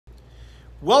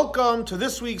Welcome to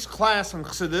this week's class on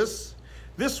Chassidus.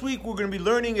 This week we're going to be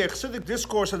learning a Chassidic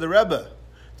discourse of the Rebbe.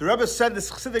 The Rebbe said this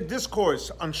Chassidic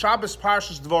discourse on Shabbos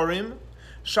Parshas Dvarim,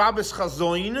 Shabbos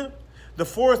Chazon, the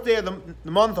fourth day of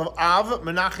the month of Av,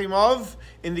 Mנחem-Av,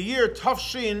 in the year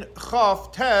Tafshin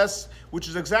Chaf Tes, which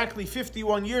is exactly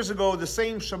 51 years ago, the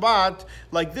same Shabbat,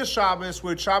 like this Shabbos,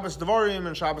 with Shabbos Dvarim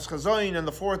and Shabbos Chazon, and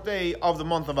the fourth day of the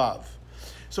month of Av.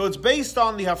 So it's based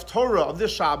on the Haftorah of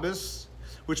this Shabbos,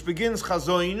 which begins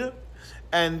Chazon,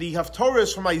 and the Haftorah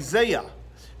is from Isaiah.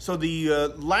 So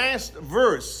the last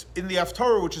verse in the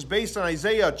Haftorah, which is based on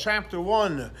Isaiah chapter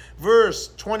 1,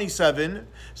 verse 27,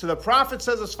 so the prophet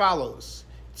says as follows: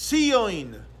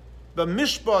 Tzion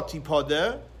b'mishpat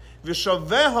tipodeh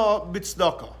v'shaveha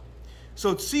b'tzdaka.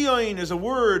 So Tzion is a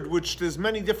word which there's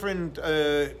many different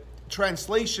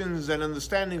translations and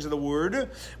understandings of the word,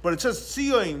 but it says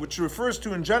Tzion, which refers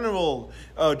to in general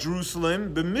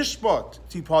Jerusalem. B'mishpat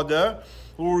tipada,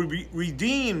 will be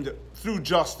redeemed through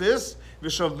justice.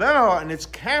 V'shaveha, and its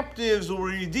captives will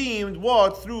be redeemed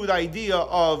what? Through the idea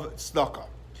of tzedakah.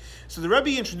 So the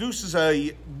Rebbe introduces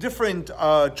a different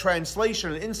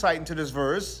translation and insight into this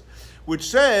verse, which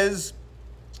says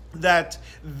that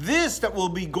this that will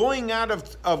be going out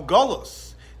of Galus,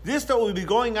 this that will be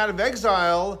going out of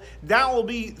exile, that will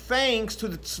be thanks to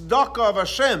the tzedakah of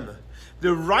Hashem,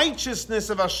 the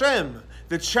righteousness of Hashem,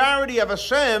 the charity of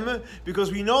Hashem,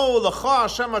 because we know L'cha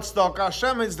Hashem tzedakah,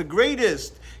 Hashem is the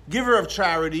greatest giver of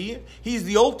charity. He's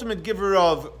the ultimate giver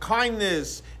of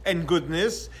kindness and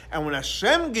goodness. And when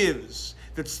Hashem gives,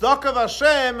 the tzedakah of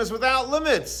Hashem is without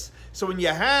limits. So when you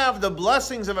have the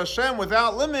blessings of Hashem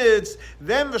without limits,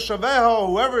 then v'shaveha,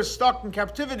 whoever is stuck in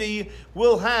captivity,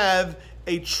 will have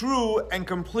a true and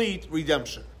complete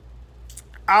redemption.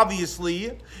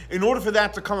 Obviously, in order for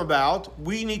that to come about,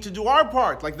 we need to do our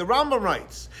part, like the Rambam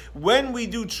writes. When we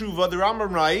do tshuva, the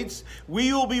Rambam writes,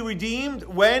 we will be redeemed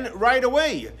when? Right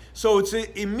away. So it's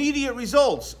immediate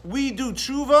results. We do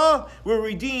tshuva, we're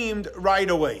redeemed right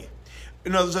away.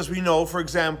 In other words, as we know, for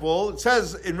example, it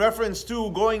says in reference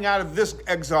to going out of this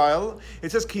exile,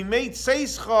 it says, Kimeit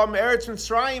seischam eretz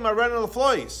Mitzrayim arena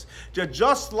leflois.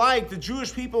 Just like the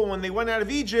Jewish people when they went out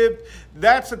of Egypt,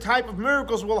 that's the type of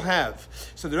miracles we'll have.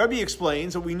 So the Rebbe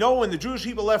explains that we know when the Jewish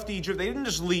people left Egypt, they didn't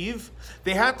just leave,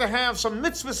 they had to have some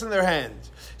mitzvahs in their hand.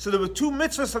 So there were two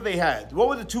mitzvahs that they had. What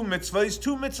were the two mitzvahs?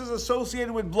 Two mitzvahs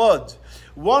associated with blood.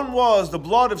 One was the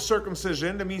blood of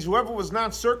circumcision. That means whoever was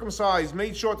not circumcised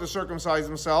made sure to circumcise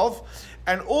himself.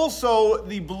 And also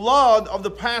the blood of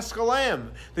the Paschal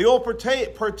Lamb. They all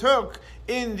partook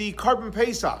in the Karban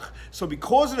Pesach. So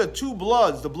because of the two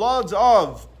bloods, the bloods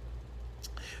of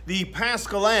the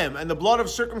Paschal Lamb and the blood of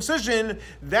circumcision,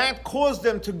 that caused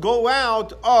them to go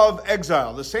out of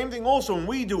exile. The same thing also when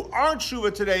we do our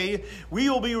tshuva today, we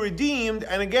will be redeemed,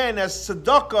 and again, as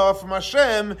tzedakah from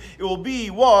Hashem, it will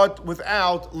be what?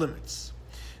 Without limits.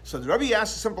 So the Rebbe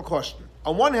asks a simple question.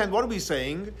 On one hand, what are we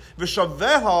saying?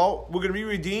 V'shaveha, we're going to be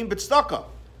redeemed, but tzedakah.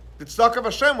 The tzedakah of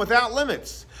Hashem without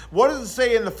limits. What does it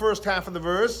say in the first half of the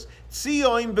verse?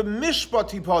 Tzion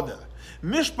b'mishpat tipada.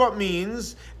 Mishpat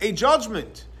means a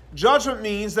judgment. Judgment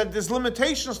means that there's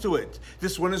limitations to it.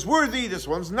 This one is worthy, this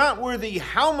one's not worthy,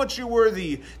 how much you're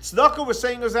worthy. Tzedakah we're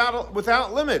saying is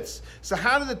without limits. So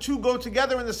how do the two go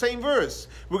together in the same verse?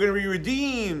 We're going to be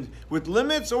redeemed with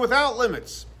limits or without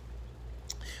limits.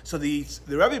 So the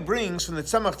Rebbe brings from the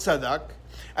Tzemach Tzedek,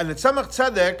 and the Tzemach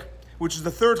Tzedek, which is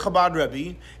the third Chabad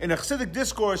Rebbe, in a Chassidic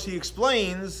discourse he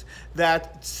explains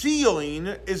that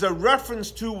Tzion is a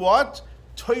reference to what?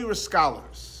 Torah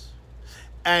scholars.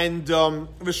 And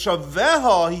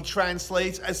V'shaveha he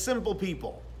translates as simple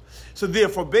people. So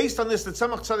therefore, based on this, the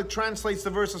Tzemach Tzedek translates the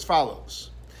verse as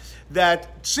follows: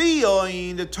 that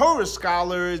Tzion, the Torah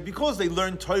scholars, because they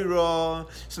learn Torah,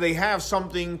 so they have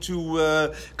something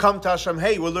to come to Hashem.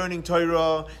 Hey, we're learning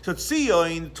Torah. So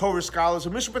Tzion, the Torah scholars, are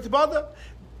Mishpat Tibada.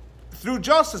 Through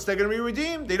justice, they're going to be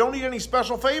redeemed. They don't need any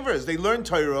special favors. They learn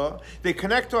Torah. They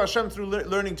connect to Hashem through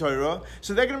learning Torah.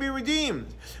 So they're going to be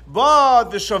redeemed. But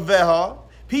the Shaveha,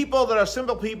 people that are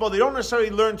simple people, they don't necessarily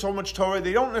learn so much Torah.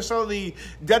 They don't necessarily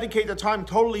dedicate their time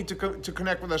totally to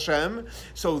connect with Hashem.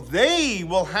 So they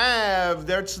will have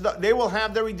their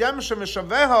redemption,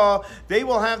 Mishaveha. They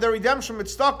will have their redemption,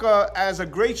 Mitzedakah, as a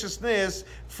graciousness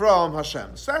from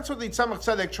Hashem. So that's what the Tzemach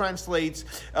Tzedek translates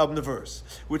the verse.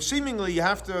 Which seemingly you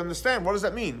have to understand, what does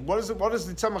that mean? What is the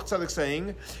Tzemach Tzedek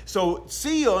saying? So,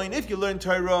 Tzion, if you learn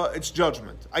Torah, it's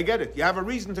judgment. I get it. You have a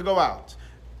reason to go out.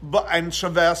 And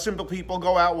Shaveh, simple people,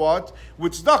 go out what?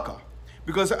 With tzedakah.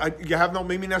 because you have no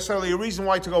maybe necessarily a reason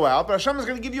why to go out, but Hashem is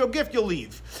going to give you a gift, you'll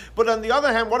leave. But on the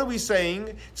other hand, what are we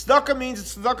saying? Tzedakah means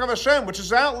it's tzedakah of Hashem, which is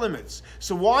without limits.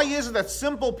 So why is it that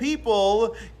simple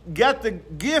people get the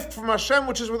gift from Hashem,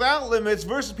 which is without limits,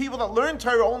 versus people that learn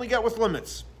Torah only get with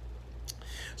limits?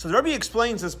 So the Rebbe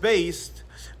explains this based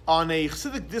on a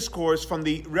Chassidic discourse from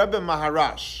the Rebbe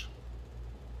Maharash.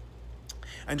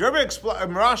 And the Rebbe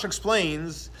Maharash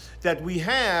explains that we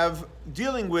have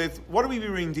dealing with, what are we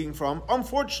reading from?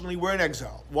 Unfortunately, we're in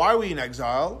exile. Why are we in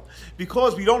exile?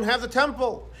 Because we don't have the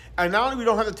temple. And not only we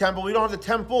don't have the temple, we don't have the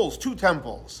temples, 2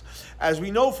 temples. As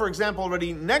we know, for example,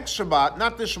 already next Shabbat,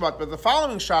 not this Shabbat, but the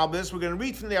following Shabbos, we're going to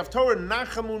read from the Haftorah,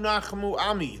 Nachamu, Nachamu,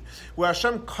 Ami, where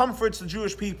Hashem comforts the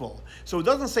Jewish people. So it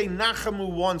doesn't say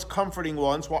Nachamu once, comforting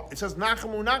once. It says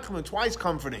Nachamu, Nachamu, twice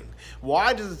comforting.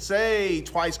 Why does it say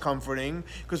twice comforting?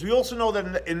 Because we also know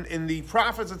that in the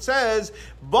prophets it says,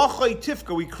 Bachai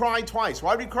Tifka, we cry twice.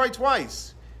 Why do we cry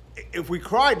twice? If we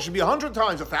cried, it should be 100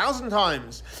 times, 1,000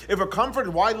 times. If we're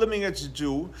comforted, why limiting it to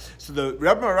 2? So the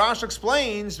Rebbe Maharash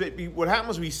explains that what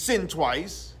happens, we sin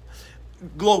twice,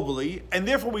 globally, and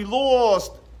therefore we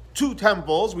lost 2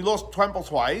 temples, we lost temple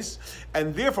twice,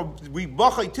 and therefore we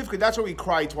bachai tifka, that's where we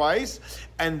cry twice,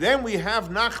 and then we have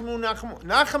nachamu, nachamu.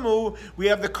 Nachamu, we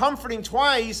have the comforting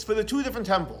twice for the 2 different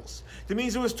temples. That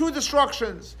means there was 2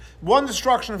 destructions. One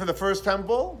destruction for the first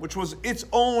temple, which was its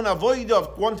own avoid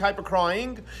of one type of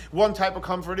crying, one type of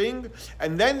comforting,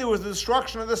 and then there was the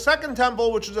destruction of the second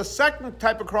temple, which was a second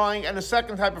type of crying and a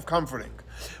second type of comforting.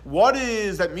 What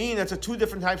does that mean? That's 2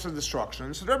 different types of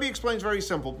destruction. So the Rebbe explains very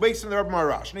simple, based on the Rebbe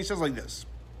Maharash, and he says like this,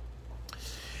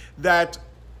 that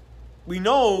we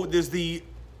know there's the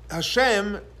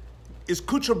Hashem is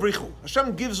kucha brichu.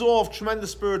 Hashem gives off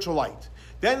tremendous spiritual light.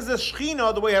 Then there's the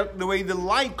Shechina, the way the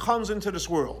light comes into this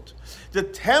world. The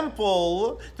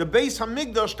temple, the Beis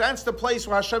Hamikdash, that's the place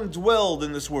where Hashem dwelled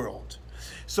in this world.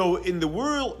 So in the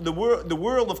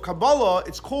world of Kabbalah,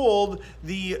 it's called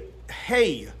the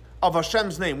Hey of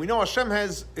Hashem's name. We know Hashem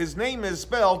his name is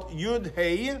spelled Yud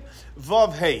Hey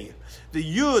Vav Hey. The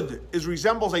Yud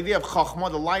resembles the idea of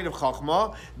Chachma, the light of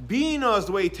Chachma. Bina is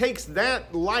the way it takes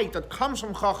that light that comes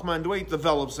from Chachma and the way it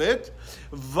develops it.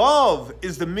 Vav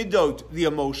is the midot, the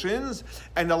emotions.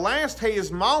 And the last Hey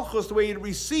is Malchus, the way it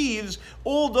receives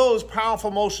all those powerful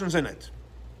emotions in it.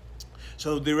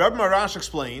 So the Rebbe Maharash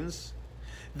explains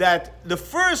that the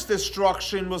first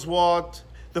destruction was what?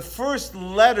 The first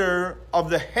letter of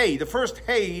the Hey, the first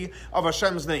Hey of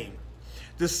Hashem's name.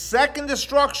 The second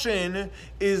destruction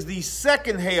is the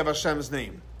second Hey of Hashem's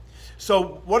name.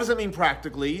 So what does that mean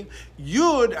practically?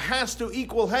 Yud has to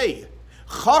equal Hey.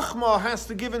 Chachma has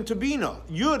to give into Bina.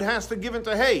 Yud has to give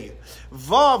into Hey.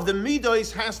 Vav, the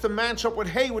Midos, has to match up with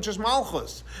Hey, which is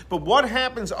Malchus. But what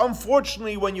happens,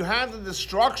 unfortunately, when you have the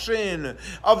destruction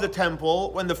of the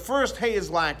temple, when the first Hey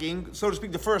is lacking, so to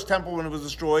speak, the first temple when it was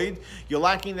destroyed, you're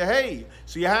lacking the Hey.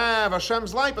 So you have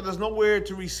Hashem's light, but there's nowhere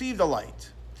to receive the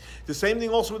light. The same thing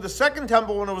also with the second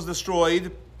temple when it was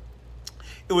destroyed.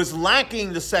 It was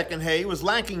lacking the second Hey, it was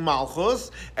lacking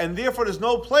Malchus, and therefore there's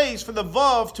no place for the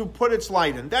Vav to put its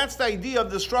light in. That's the idea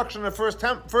of destruction of first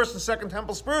and second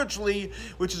temple spiritually,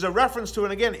 which is a reference to,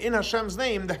 and again, in Hashem's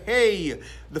name, the Hey,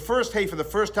 the first Hey for the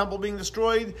first temple being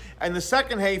destroyed, and the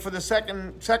second Hey for the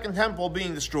second temple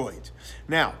being destroyed.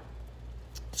 Now,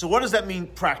 so what does that mean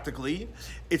practically?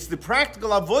 It's the practical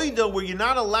avoida where you're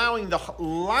not allowing the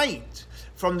light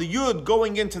from the Yud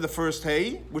going into the first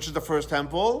Hey, which is the first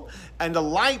temple, and the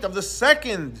light of the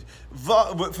second,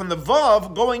 from the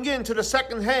Vav going into the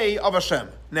second Hey of Hashem.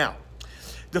 Now,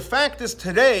 the fact is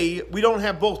today, we don't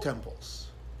have both temples.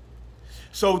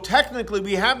 So technically,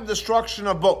 we have the destruction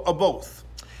of both.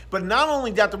 But not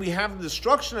only that we have the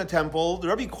destruction of the temple, the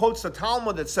Rebbe quotes the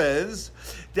Talmud that says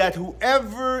that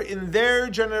whoever in their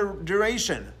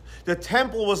generation, the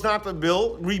temple was not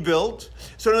rebuilt.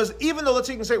 So even though, let's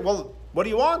say you can say, well, what do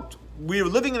you want? We're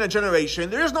living in a generation,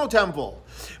 there is no temple.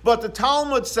 But the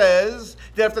Talmud says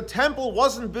that if the temple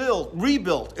wasn't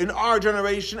rebuilt in our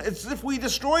generation, it's as if we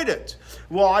destroyed it.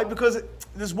 Why? Because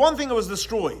there's one thing that was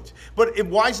destroyed. But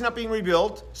why is it not being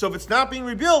rebuilt? So if it's not being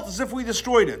rebuilt, it's as if we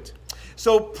destroyed it.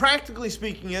 So practically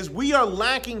speaking we are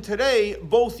lacking today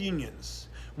both unions.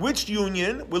 Which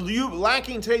union? We're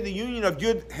lacking today the union of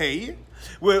Yud Hey.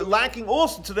 We're lacking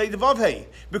also today the Vav Hey,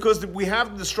 because we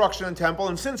have the destruction of the temple,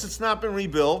 and since it's not been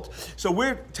rebuilt, so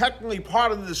we're technically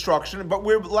part of the destruction, but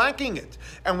we're lacking it.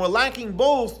 And we're lacking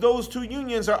both, those 2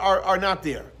 unions are not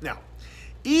there. Now,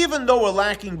 even though we're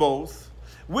lacking both,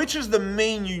 which is the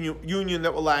main union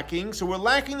that we're lacking? So we're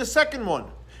lacking the second one.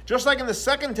 Just like in the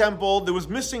second temple, there was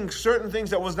missing certain things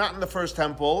that was not in the first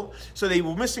temple, so they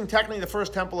were missing technically the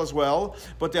first temple as well.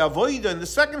 But the avodah in the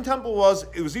second temple was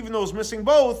even though it was missing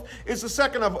both, it's the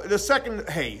second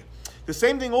hay. The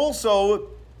same thing also.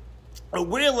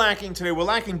 We're lacking today. We're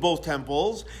lacking both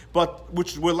temples, but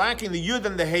we're lacking the Yud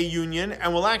and the Hey union,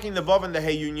 and we're lacking the Vav and the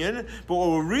Hey union. But what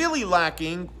we're really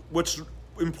lacking, which is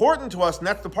important to us, and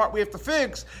that's the part we have to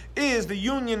fix, is the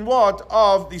union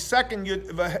of the second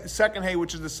Yud, second Hey,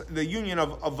 which is the union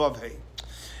of Vav Hey.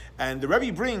 And the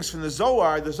Rebbe brings from the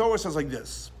Zohar. The Zohar says like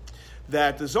this: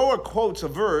 that the Zohar quotes a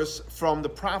verse from the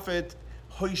prophet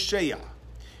Hosea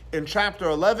in chapter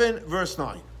 11, verse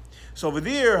 9. So over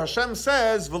there, Hashem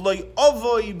says, "V'loi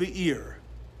avoi be'ir,"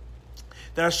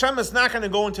 that Hashem is not going to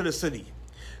go into the city.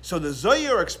 So the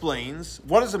Zohar explains,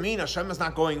 what does it mean Hashem is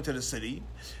not going into the city?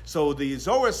 So the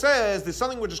Zohar says there's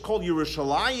something which is called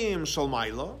Yerushalayim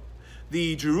Shalmaila,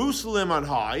 the Jerusalem on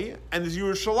high, and there's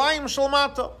Yerushalayim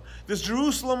Shalmata, there's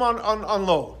Jerusalem on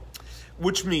low,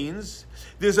 which means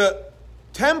there's a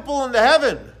temple in the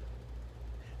heaven,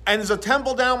 and there's a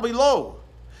temple down below.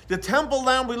 The temple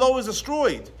down below is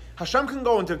destroyed. Hashem can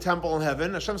go into the temple in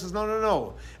heaven. Hashem says,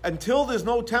 no. Until there's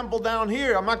no temple down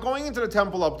here, I'm not going into the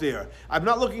temple up there. I'm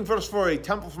not looking for a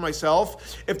temple for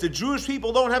myself. If the Jewish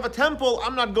people don't have a temple,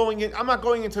 I'm not going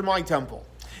into my temple.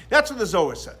 That's what the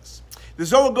Zohar says. The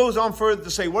Zohar goes on further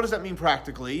to say, what does that mean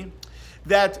practically?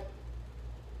 That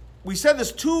we said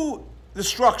there's two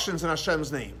destructions in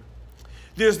Hashem's name.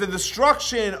 There's the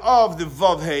destruction of the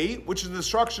Vav Hey, which is the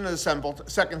destruction of the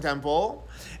second temple,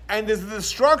 and there's the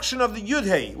destruction of the Yud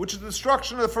Hey, which is the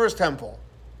destruction of the first temple.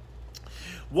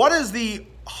 What is the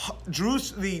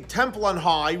temple on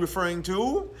high referring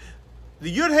to?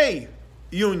 The Yud Hey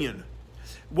union.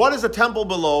 What is the temple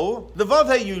below? The Vav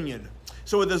Hey union.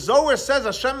 So what the Zohar says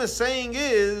Hashem is saying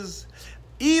is,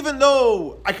 even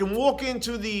though I can walk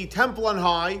into the temple on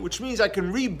high, which means I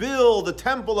can rebuild the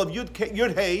temple of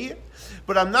Yud Hey,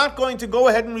 but I'm not going to go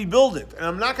ahead and rebuild it. And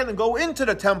I'm not going to go into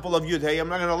the temple of Yud Hey. I'm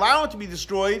not going to allow it to be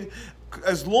destroyed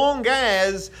as long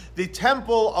as the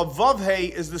temple of Vav Hey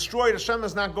is destroyed. Hashem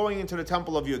is not going into the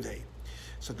temple of Yud Hey.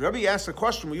 So the Rebbe asks a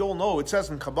question we all know. It says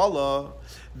in Kabbalah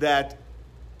that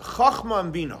Chachma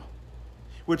and Bina,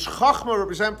 which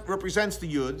Chachma represents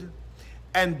the Yud,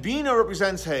 and Bina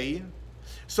represents Hey.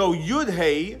 So Yud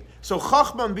Hey, so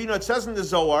Chachma and Bina, it says in the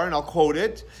Zohar, and I'll quote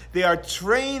it, they are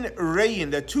train reyin,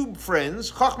 they're two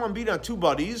friends, Chachma and Bina are two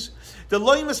buddies, the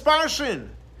loy misparshin,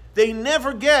 they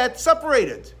never get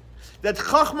separated. That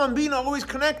Chachma and Bina are always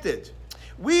connected.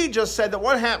 We just said that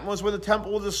what happened was when the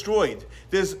temple was destroyed,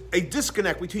 there's a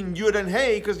disconnect between Yud and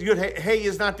Hey, because Yud Hey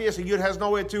is not there, so Yud has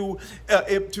nowhere to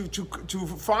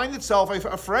find itself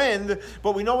a friend,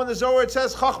 but we know in the Zohar it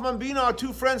says Chachma and Bina are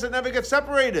two friends that never get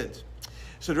separated.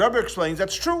 So the Rebbe explains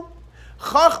that's true.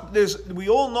 We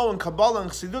all know in Kabbalah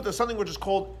and Chassidut there's something which is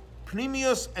called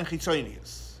Pnimius and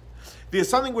Chitzonius. There's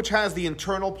something which has the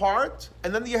internal part,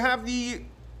 and then you have the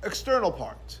external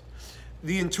part.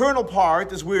 The internal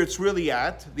part is where it's really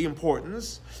at, the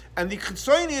importance, and the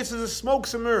Chitzonius is the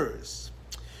smokes and mirrors.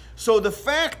 So the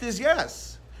fact is,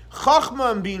 yes,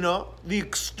 Chachma and Bina, the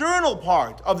external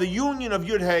part of the union of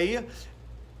Yud Hey,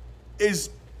 is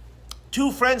two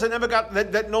friends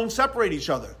that don't separate each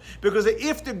other. Because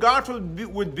if the God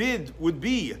would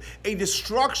be a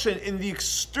destruction in the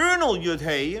external Yud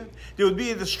Hey, there would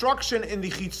be a destruction in the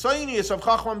Chitzonius of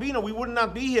Chachma and Bina, we would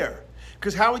not be here.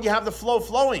 Because how would you have the flow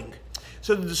flowing?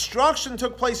 So the destruction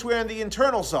took place where on the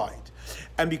internal side.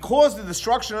 And because the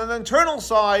destruction on the internal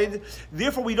side,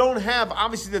 therefore we don't have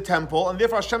obviously the temple, and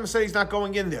therefore Hashem said He's not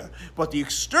going in there. But the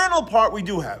external part we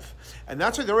do have. And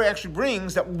that's what the Rebbe actually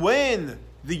brings, that when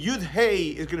the Yud Hey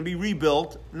is going to be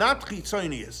rebuilt, not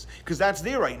Chitzonius, because that's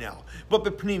there right now, but the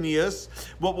Pnimius,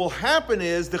 what will happen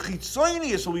is the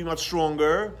Chitzonius will be much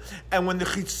stronger, and when the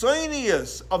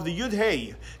Chitzonius of the Yud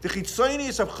Hey, the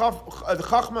Chitzonius of the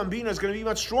Chachma and Bina is going to be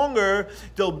much stronger,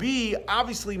 there'll be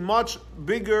obviously much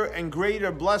bigger and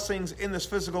greater blessings in this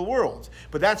physical world.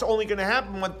 But that's only going to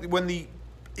happen when the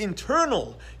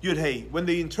internal Yud Hey, when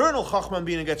the internal Chachma and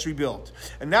Bina gets rebuilt.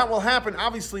 And that will happen,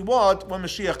 obviously, when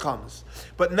Mashiach comes.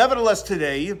 But nevertheless,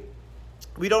 today,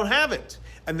 we don't have it.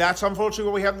 And that's unfortunately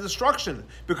where we have the destruction.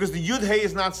 Because the Yud Hey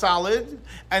is not solid,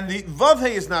 and the Vav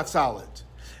Hey is not solid.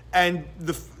 And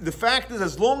the fact is,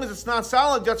 as long as it's not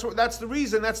solid, that's the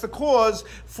reason, that's the cause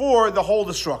for the whole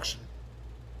destruction.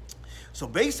 So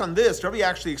based on this, Rebbe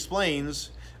actually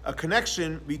explains a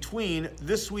connection between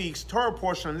this week's Torah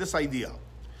portion and this idea.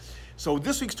 So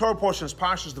this week's Torah portion is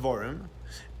Parshas Dvarim,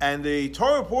 and the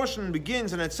Torah portion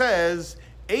begins and it says,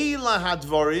 Eila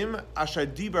hadvarim asher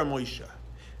dibar Moshe.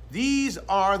 These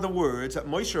are the words that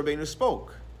Moshe Rabbeinu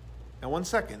spoke. Now, one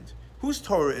second. Whose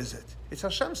Torah is it? It's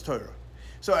Hashem's Torah.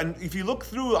 So, and if you look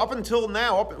through up until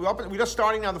now, we're just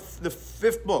starting now the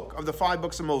fifth book of the 5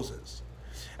 books of Moses,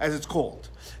 as it's called.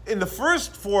 In the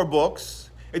first 4 books,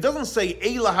 it doesn't say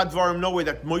Eila Hadvarim nowhere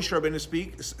that Moshe Rabbeinu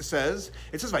says.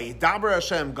 It says Vayidaber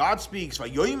Hashem, God speaks.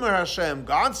 Vayomer Hashem,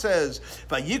 God says.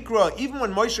 Vayikra, even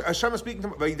when Hashem is speaking to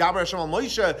Vayidaber Hashem al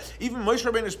Moshe, even Moshe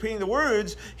Rabbeinu is repeating the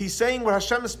words, he's saying what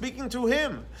Hashem is speaking to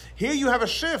him. Here you have a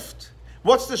shift.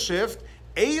 What's the shift?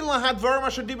 Eila Hadvarim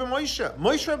Asher Diber Moshe.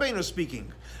 Moshe Rabbeinu is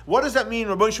speaking. What does that mean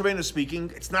when Moshe Rabbeinu is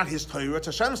speaking? It's not his Torah, it's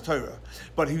Hashem's Torah.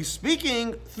 But he's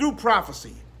speaking through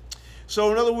prophecy.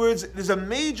 So in other words, there's a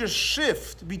major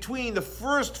shift between the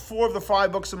first 4 of the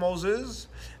 5 books of Moses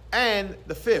and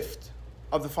the 5th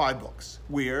of the 5 books.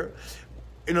 Where?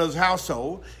 In other words, how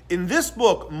so? In this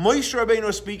book, Moshe Rabbeinu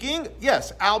is speaking,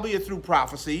 yes, albeit through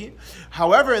prophecy.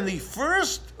 However, in the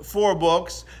first 4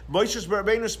 books, Moshe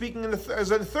Rabbeinu is speaking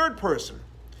as a third person.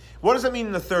 What does that mean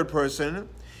in the third person?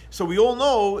 So we all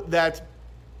know that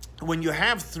when you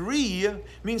have 3,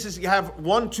 means you have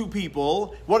 1, 2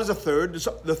 people. What is a third?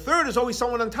 The third is always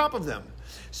someone on top of them.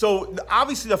 So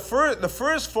obviously the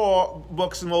first 4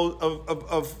 books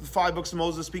of 5 books of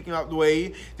Moses speaking out the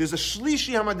way, there's a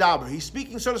Shlishi Hamadaber. He's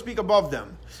speaking, so to speak, above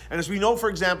them. And as we know, for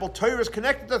example, Torah is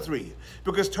connected to 3.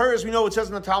 Because Torah, as we know, it says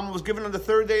in the Talmud, was given on the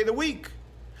 3rd day of the week.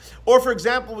 Or, for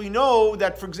example, we know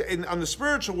that on the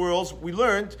spiritual worlds, we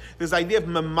learned there's the idea of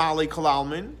Memale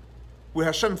Kalalmin, where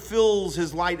Hashem fills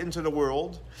his light into the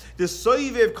world. This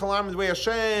Soiviv Kalalmin, the way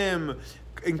Hashem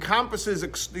encompasses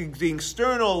the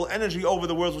external energy over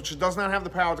the world, which does not have the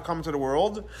power to come into the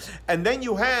world. And then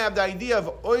you have the idea of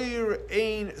Oir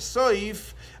Ein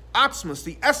Soif Atzmus,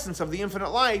 the essence of the infinite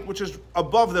light, which is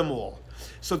above them all.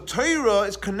 So Torah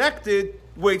is connected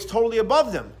where it's totally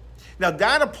above them. Now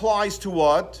that applies to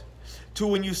what? To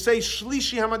when you say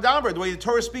Shlishi Hamadaber, the way the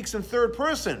Torah speaks in third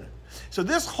person. So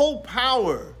this whole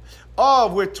power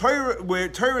of where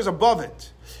Torah is above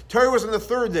it, Torah was on the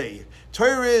 3rd day,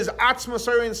 Torah is Atzma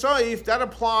Soir and Saif, that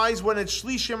applies when it's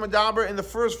Shlishi Hamadaber in the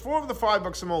first 4 of the 5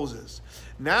 books of Moses.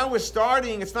 Now we're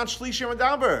starting, it's not Shlishi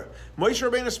Hamadaber. Moshe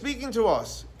Rabbeinu is speaking to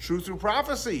us, true through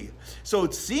prophecy. So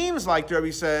it seems like the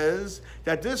Rebbe says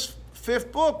that this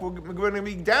 5th book, we're going to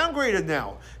be downgraded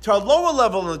now to a lower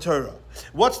level in the Torah.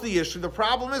 What's the issue? The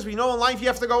problem is we know in life you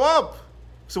have to go up.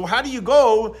 So how do you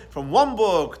go from 1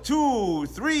 book, 2,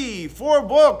 3, 4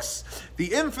 books,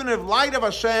 the infinite light of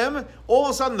Hashem, all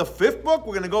of a sudden the 5th book,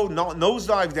 we're going to go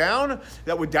nosedive down,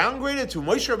 that we're downgraded to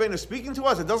Moshe Rabbeinu speaking to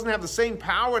us. It doesn't have the same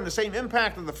power and the same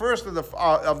impact of the first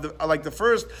the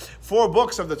first 4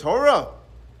 books of the Torah.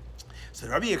 So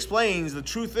Rabbi explains the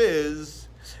truth is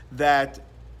that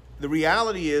the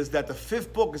reality is that the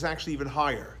 5th book is actually even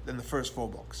higher than the first 4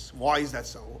 books. Why is that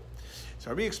so? So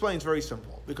Rabbi explains very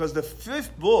simple. Because the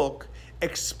 5th book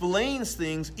explains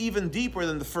things even deeper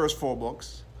than the first 4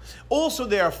 books. Also,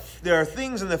 there are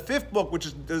things in the 5th book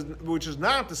which is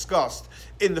not discussed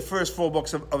in the first 4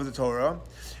 books of the Torah.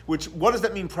 What does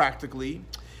that mean practically?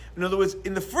 In other words,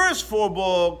 in the first 4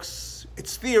 books,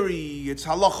 it's theory, it's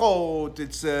halachot,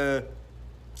 it's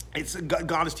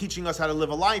God is teaching us how to live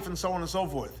a life, and so on and so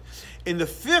forth. In the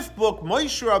 5th book,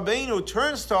 Moshe Rabbeinu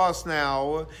turns to us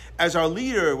now as our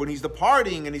leader when he's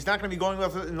departing, and he's not going to be going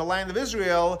with us in the land of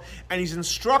Israel, and he's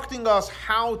instructing us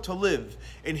how to live.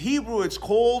 In Hebrew, it's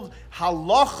called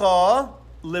halacha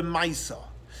lemaisa,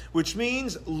 which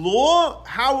means law,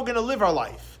 how we're going to live our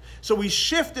life. So we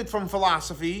shifted from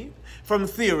philosophy, from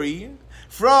theory,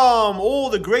 from all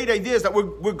the great ideas that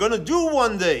we're going to do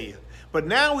one day. But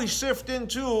now we shift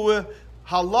into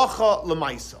halacha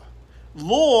lemaisa,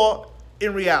 law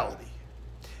in reality.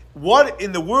 What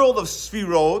in the world of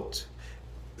Sfirot,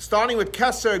 starting with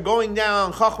Keter, going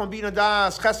down, Chachma Bina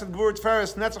Das, Chesed Gvur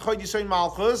Tferes, Netzach Hod Yisrael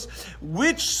Malchus,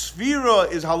 which Sfira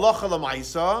is halacha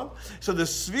lemaisa? So the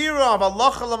Sfira of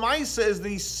halacha lemaisa is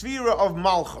the Sfira of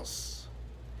Malchus,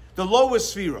 the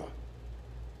lowest Sfira.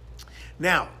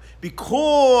 Now,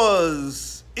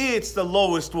 because it's the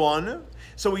lowest one,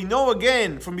 so we know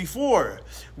again from before,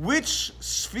 which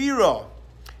Sfira,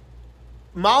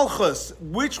 Malchus,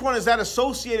 which one is that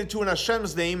associated to in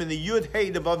Hashem's name, in the Yud, Hey,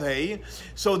 the Vav, Hey?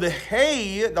 So the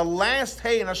Hey, the last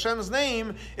Hey in Hashem's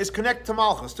name, is connected to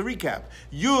Malchus. To recap,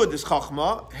 Yud is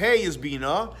Chachma, Hey is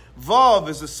Bina, Vav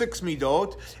is the 6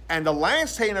 Midot, and the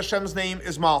last Hey in Hashem's name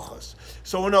is Malchus.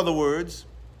 So in other words,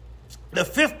 the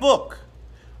 5th book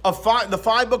of the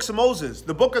 5 books of Moses,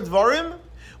 the book of Dvarim,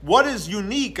 what is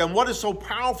unique and what is so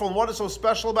powerful and what is so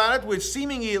special about it, which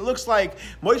seemingly it looks like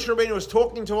Moshe Rabbeinu is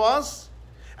talking to us,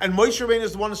 and Moshe Rabbeinu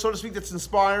is the one, so to speak, that's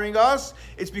inspiring us.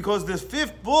 It's because the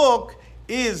 5th book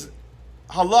is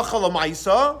halacha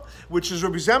l'maisa, which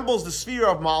resembles the sphere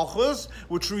of Malchus,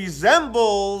 which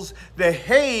resembles the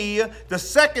hey, the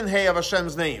second hey of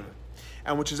Hashem's name.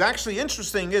 And which is actually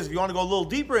interesting is, if you want to go a little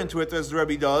deeper into it, as the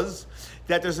Rebbe does,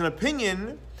 that there's an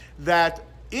opinion that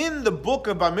in the book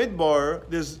of Bamidbar,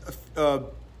 there's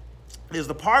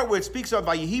the part where it speaks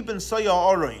about Vayehi ben Saya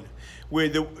Arain, where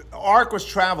the ark was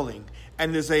traveling,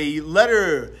 and there's a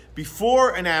letter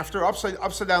before and after,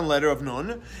 upside down letter of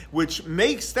Nun, which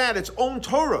makes that its own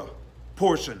Torah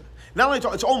portion, not only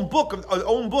its own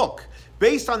book.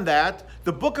 Based on that,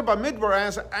 the book of Bamidbar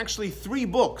has actually 3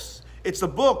 books. It's the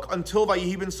book until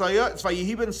Vayehi ben Saya, it's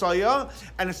Vayehi ben Saya,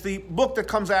 and it's the book that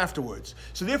comes afterwards.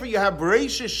 So therefore you have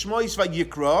Bereishis, Shmois,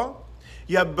 Vayikra,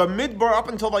 you have Bamidbar up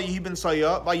until Vayehi ben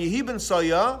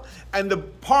Saya, and the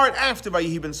part after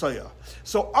Vayehi ben Saya.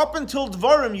 So up until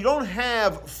Dvarim, you don't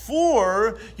have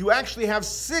 4, you actually have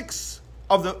 6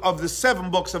 of the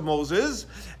 7 books of Moses,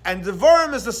 and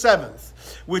Dvarim is the 7th,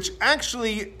 which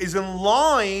actually is in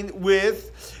line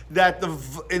with that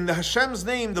in the Hashem's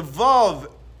name, the Vav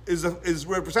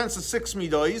represents the 6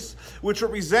 midos, which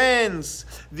represents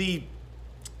the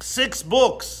 6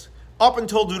 books up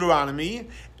until Deuteronomy,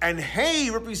 and Hey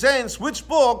represents which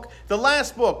book? The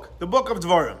last book, the book of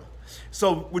Dvarim.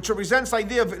 So, which represents the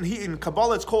idea of, in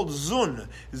Kabbalah it's called Zun,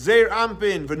 Zeir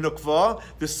Ampin v'Nukva,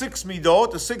 the 6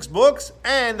 midot, the 6 books,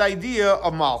 and the idea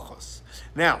of Malchus.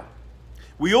 Now,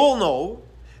 we all know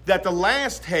that the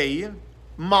last Hey,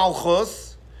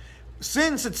 Malchus,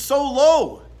 since it's so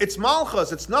low, it's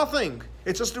Malchus, it's nothing.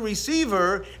 It's just a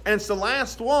receiver, and it's the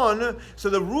last one. So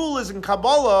the rule is in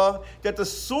Kabbalah that the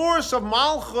source of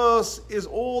Malchus is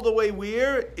all the way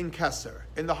where? In Keter,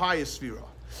 in the highest sphere.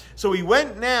 So we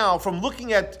went now from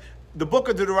looking at the book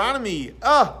of Deuteronomy,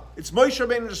 it's Moshe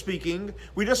Rabbeinu speaking.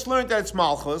 We just learned that it's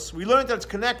Malchus. We learned that it's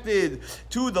connected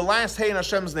to the last Hey in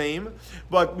Hashem's name.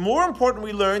 But more important,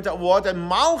 we learned that that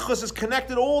Malchus is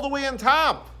connected all the way on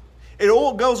top. It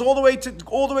all goes all the way to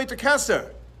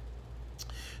Keter.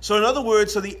 So in other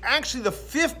words, the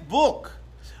 5th book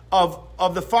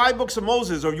of the 5 books of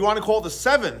Moses, or you want to call it the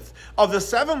 7th, of the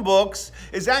 7 books,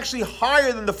 is actually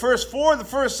higher than the first 4, the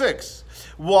first 6.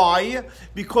 Why?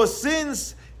 Because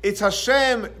since it's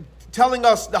Hashem telling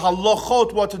us the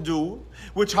halachot, what to do,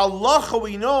 which halacha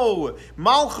we know,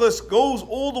 Malchus goes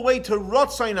all the way to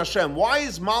Ratzon Hashem. Why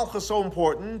is Malchus so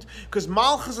important? Because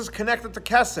Malchus is connected to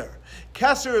Keter.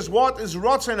 Keter is what? Is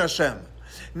Ratzon Hashem.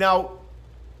 Now,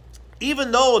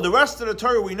 even though the rest of the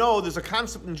Torah we know, there's a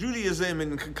concept in Judaism,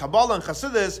 in Kabbalah and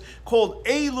Chassidic, called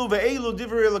Elu ve'elu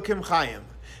divrei Elokim chayim,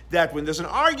 that when there's an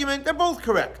argument, they're both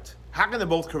correct. How can they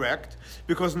both correct?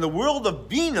 Because in the world of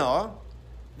Bina,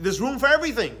 there's room for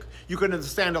everything. You can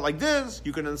understand it like this,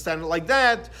 you can understand it like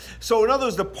that. So in other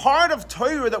words, the part of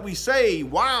Torah that we say,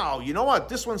 wow, you know what,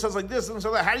 this one says like this, and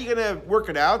so that, how are you going to work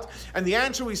it out? And the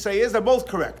answer we say is they're both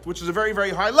correct, which is a very,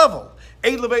 very high level.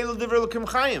 Elu ve'elu divrei Elokim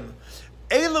chayim.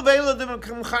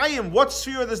 What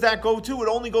sphere does that go to? It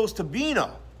only goes to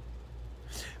Bina,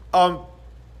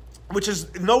 which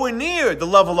is nowhere near the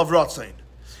level of Ratzon.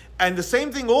 And the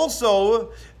same thing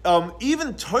also,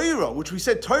 even Torah, which we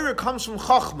said Torah comes from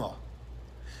Chachma.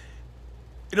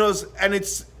 And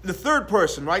it's the 3rd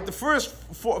person, right? The first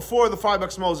 4 of the 5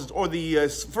 books of Moses, or the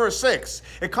first 6,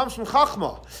 it comes from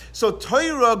Chachma. So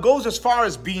Torah goes as far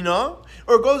as Bina,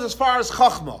 or it goes as far as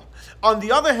Chachma. On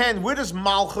the other hand, where does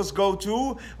Malchus go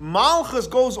to? Malchus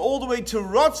goes all the way to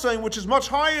Ratzon, which is much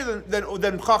higher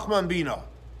than Chachma and Bina.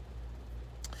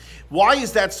 Why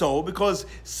is that so? Because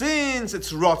since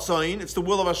it's Ratzon, it's the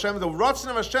will of Hashem, the Ratzon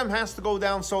of Hashem has to go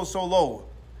down so low.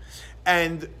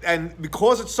 And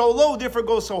because it's so low, therefore it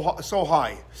goes so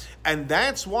high. And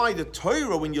that's why the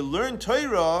Torah, when you learn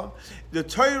Torah, the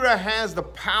Torah has the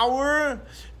power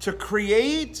to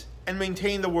create and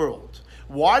maintain the world.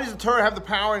 Why does the Torah have the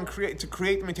power to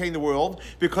create and maintain the world?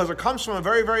 Because it comes from a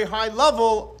very, very high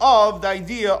level of the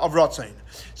idea of Ratzon.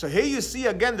 So here you see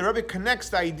again, the Rebbe connects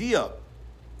the idea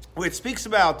where it speaks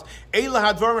about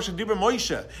Eila Hadvarim Asher Dibra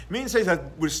Moshe. Means that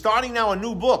we're starting now a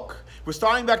new book. We're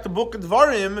starting back the book of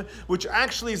Dvarim, which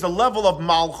actually is the level of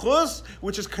Malchus,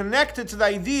 which is connected to the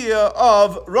idea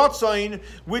of Ratzon,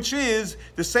 which is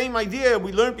the same idea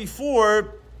we learned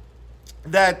before,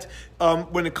 that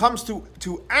when it comes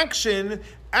to action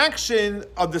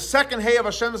of the second Hey of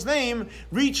Hashem's name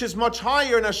reaches much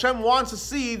higher, and Hashem wants to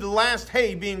see the last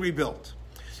Hey being rebuilt.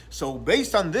 So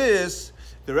based on this,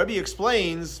 the Rebbe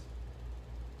explains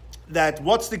that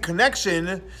what's the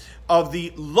connection of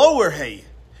the lower Hey,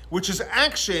 which is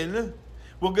action.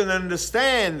 We're going to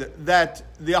understand that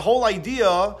the whole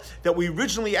idea that we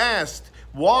originally asked,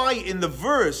 why in the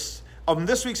verse of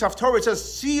this week's Haftorah it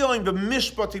says Sion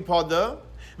b'mishpati pada,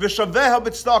 V'shaveha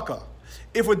b'tzedakah.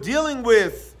 If we're dealing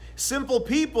with simple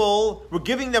people, we're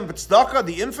giving them tzedakah,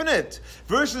 the infinite,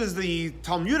 versus the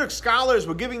Talmudic scholars,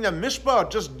 we're giving them mishpah,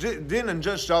 just din and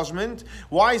just judgment.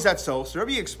 Why is that so? So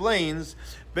Rebbe explains,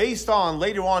 based on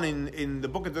later on in the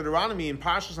book of Deuteronomy, in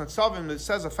Parshas Netzavim, it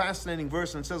says a fascinating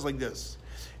verse, and it says like this.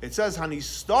 It says,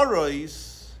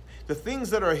 Hanistarois, the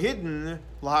things that are hidden,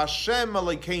 LaHashem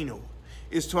Alekeinu,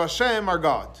 is to Hashem our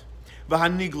God.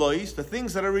 V'haniglois, the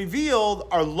things that are revealed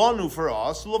are lanu for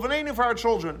us, lovanenu for our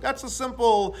children. That's a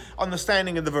simple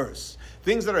understanding of the verse.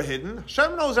 Things that are hidden,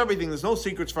 Hashem knows everything. There's no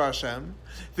secrets for Hashem.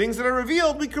 Things that are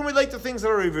revealed, we can relate to things that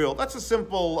are revealed. That's a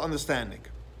simple understanding.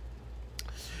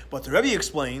 But the Rebbe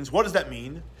explains, what does that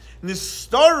mean?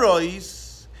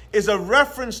 Nistarois is a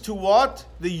reference to what?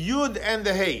 The Yud and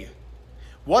the Hey.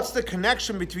 What's the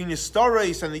connection between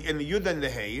Nistarois and the Yud and the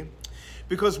Hey?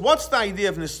 Because what's the idea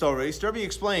of Nistarois? The Rebbe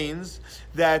explains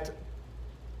that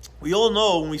we all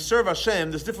know when we serve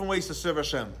Hashem, there's different ways to serve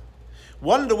Hashem.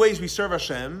 One of the ways we serve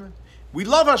Hashem, we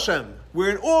love Hashem.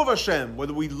 We're in awe of Hashem.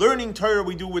 Whether we're learning Torah,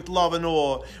 we do with love and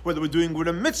awe. Whether we're doing with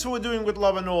a mitzvah, we're doing with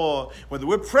love and awe. Whether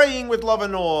we're praying with love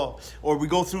and awe. Or we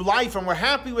go through life and we're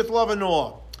happy with love and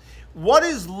awe. What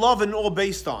is love and awe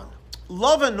based on?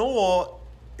 Love and awe,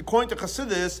 according to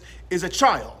Chassidus, is a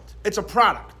child. It's a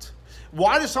product.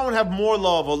 Why does someone have more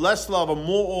love or less love or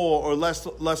more awe or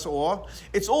less awe?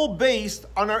 It's all based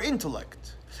on our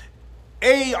intellect.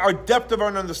 Our depth of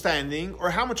our understanding, or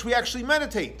how much we actually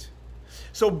meditate.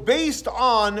 So based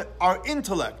on our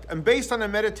intellect and based on our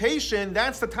meditation,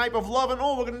 that's the type of love and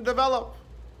awe we're going to develop.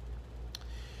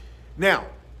 Now,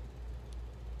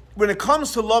 when it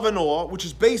comes to love and awe, which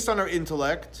is based on our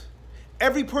intellect,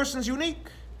 every person's unique.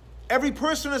 Every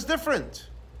person is different.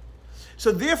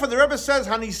 So therefore the Rebbe says,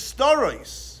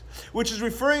 Hanistarois, which is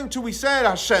referring to, we said,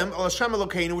 Hashem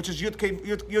Elokeinu, which is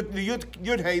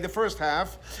Yud Hey, the first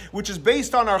half, which is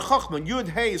based on our Chachman. Yud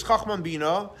Hey is Chachman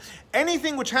Bina.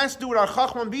 Anything which has to do with our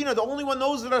Chachman Bina, the only one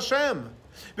knows is Hashem.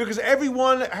 Because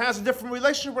everyone has a different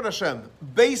relationship with Hashem,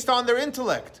 based on their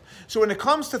intellect. So when it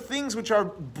comes to things which are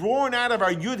born out of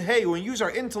our Yud Hey, when we use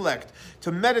our intellect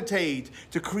to meditate,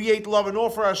 to create love and awe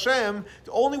for Hashem,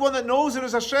 the only one that knows it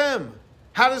is Hashem.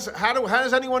 How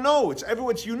does anyone know?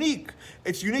 It's unique.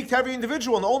 It's unique to every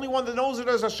individual, and the only one that knows it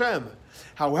is Hashem.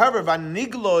 However,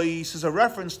 Vaniglois is a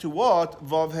reference to what?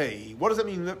 Vav Hey. What does that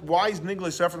mean? Why is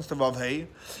Niglois a reference to Vav Hey?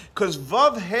 Because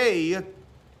Vav Hey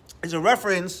is a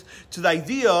reference to the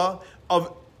idea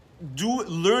of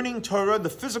learning Torah, the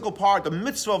physical part, the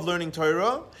mitzvah of learning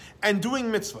Torah, and doing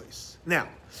mitzvahs. Now,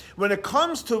 when it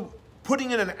comes to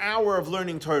putting in an hour of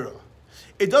learning Torah,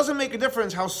 it doesn't make a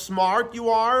difference how smart you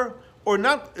are, or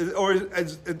not, or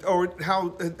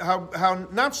how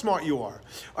not smart you are,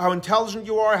 or how intelligent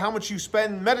you are, how much you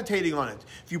spend meditating on it.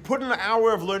 If you put in an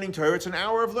hour of learning Torah, it's an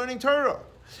hour of learning Torah.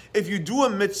 If you do a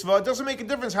mitzvah, it doesn't make a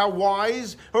difference how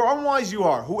wise or unwise you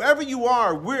are. Whoever you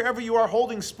are, wherever you are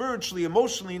holding spiritually,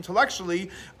 emotionally, intellectually,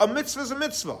 a mitzvah is a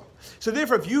mitzvah. So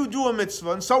therefore, if you do a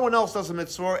mitzvah and someone else does a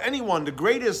mitzvah, or anyone, the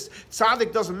greatest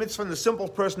tzaddik does a mitzvah and the simple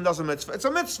person does a mitzvah, it's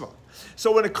a mitzvah.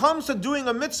 So when it comes to doing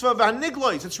a mitzvah,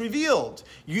 v'haniglois, it's revealed.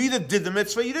 You either did the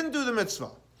mitzvah, you didn't do the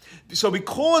mitzvah. So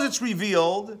because it's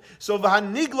revealed, so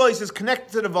v'haniglois is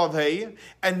connected to the Vav Hey,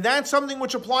 and that's something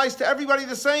which applies to everybody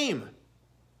the same.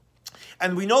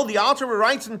 And we know the Alter Rebbe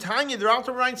writes in Tanya, the Alter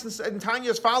Rebbe writes in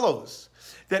Tanya as follows,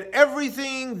 that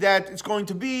everything that is going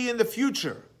to be in the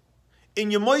future, in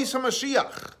Yemais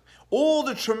HaMashiach, all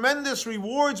the tremendous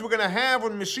rewards we're going to have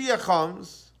when Mashiach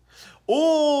comes,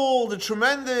 all the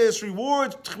tremendous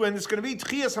rewards when it's going to be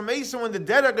Tchias HaMesim, when the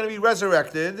dead are going to be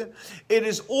resurrected, it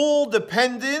is all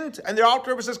dependent, and the Alter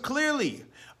Rebbe says clearly,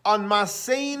 on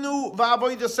Maseinu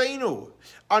V'Avodaseinu,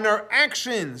 on our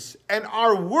actions and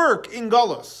our work in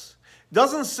Galus.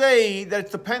 Doesn't say that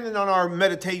it's dependent on our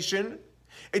meditation.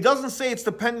 It doesn't say it's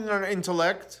dependent on our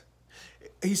intellect.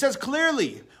 He says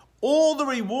clearly, all the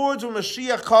rewards when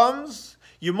Mashiach comes,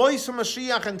 Yemais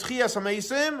HaMashiach and Tchias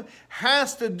HaMesim,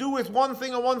 has to do with one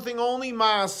thing and one thing only,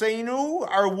 Ma'aseinu,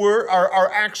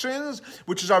 our actions,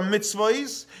 which is our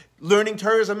mitzvahs. Learning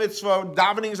Torah is a mitzvah,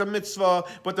 davening is a mitzvah,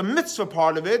 but the mitzvah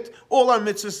part of it, all our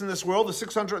mitzvahs in this world, the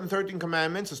 613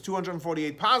 commandments, is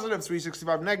 248 positive,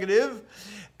 365 negative,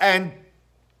 and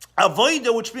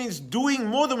avoida, which means doing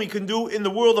more than we can do in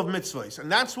the world of mitzvahs.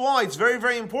 And that's why it's very,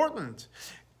 very important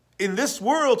in this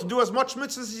world to do as much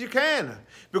mitzvahs as you can.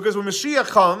 Because when Mashiach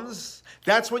comes,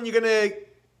 that's when you're going to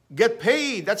get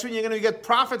paid. That's when you're going to get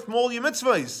profit from all your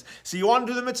mitzvahs. So you want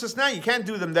to do the mitzvahs now, you can't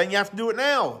do them then, you have to do it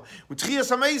now. With Tchias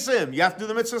HaMesim, you have to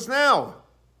do the mitzvahs now.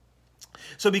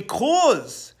 So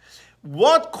because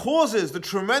What causes the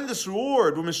tremendous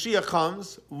reward when Mashiach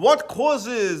comes? What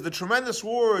causes the tremendous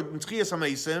reward in Tchias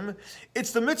HaMeisim?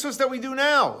 It's the mitzvahs that we do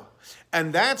now.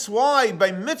 And that's why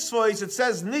by mitzvahs it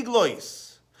says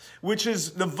niglois, which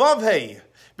is the vavhei.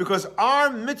 Because our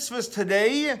mitzvahs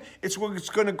today, it's what it's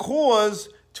going to cause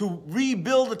to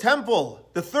rebuild the temple.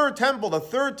 The third temple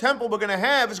we're going to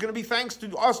have is going to be thanks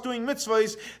to us doing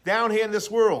mitzvahs down here in this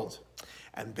world.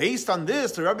 And based on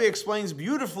this, the Rebbe explains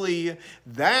beautifully,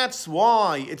 that's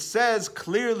why it says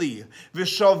clearly,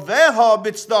 V'shaveha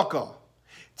b'tzedakah.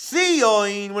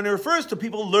 Tzion, when it refers to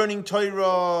people learning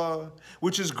Torah,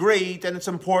 which is great and it's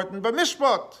important, but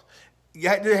mishpat.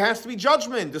 There has to be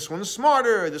judgment. This one's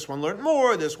smarter. This one learned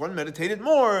more. This one meditated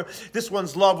more. This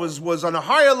one's love was on a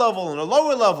higher level and a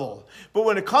lower level. But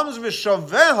when it comes with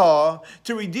shaveha,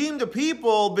 to redeem the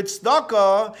people,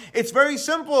 b'tzedakah, it's very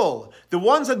simple. The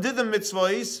ones that did the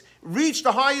mitzvahs reach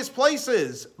the highest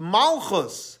places.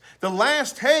 Malchus, the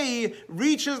last hay,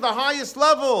 reaches the highest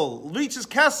level, reaches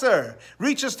Keter,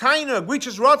 reaches Tainug,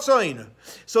 reaches Ratzon.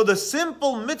 So the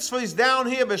simple mitzvahs down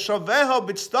here, b'shaveha,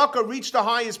 b'tzedakah, reach the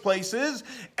highest places,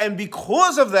 and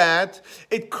because of that,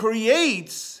 it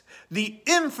creates the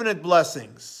infinite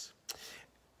blessings.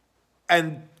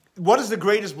 And what is the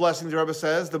greatest blessing, the Rebbe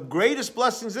says? The greatest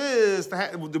blessings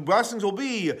the blessings will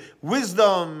be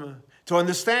wisdom, to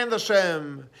understand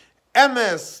Hashem,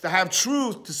 emes, to have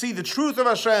truth, to see the truth of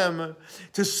Hashem,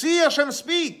 to see Hashem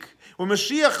speak. When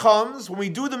Mashiach comes, when we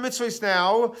do the mitzvahs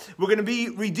now, we're going to be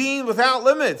redeemed without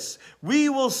limits. We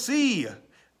will see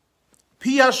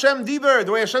Pi Hashem Diber,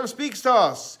 the way Hashem speaks to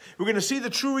us. We're going to see the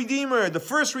true Redeemer, the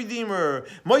first Redeemer,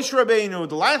 Moshe Rabbeinu,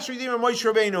 the last Redeemer, Moshe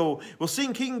Rabbeinu. We'll see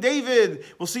King David.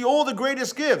 We'll see all the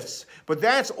greatest gifts. But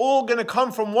that's all going to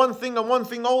come from one thing and one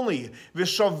thing only.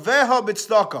 V'shaveha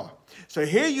b'tzedakah. So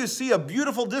here you see a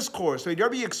beautiful discourse. So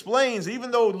Rebbe explains,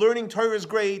 even though learning Torah is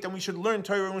great, and we should learn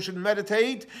Torah and we should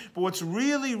meditate, but what's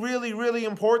really, really, really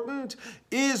important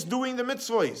is doing the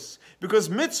mitzvahs. Because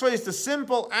mitzvahs, the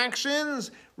simple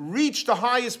actions, reach the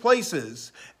highest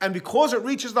places. And because it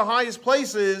reaches the highest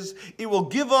places, it will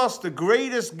give us the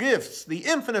greatest gifts, the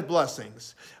infinite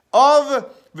blessings.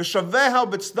 Of v'shaveha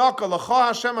b'tzedakah, l'cha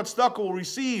Hashem tzedakah will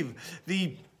receive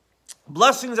the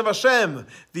blessings of Hashem,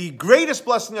 the greatest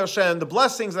blessing of Hashem, the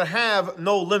blessings that have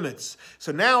no limits.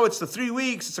 So now it's the 3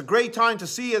 weeks. It's a great time to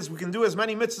see as we can do as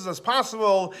many mitzvahs as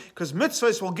possible, because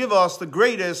mitzvahs will give us the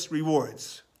greatest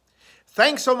rewards.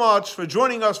 Thanks so much for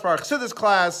joining us for our Chassidus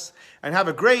class, and have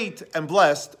a great and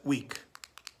blessed week.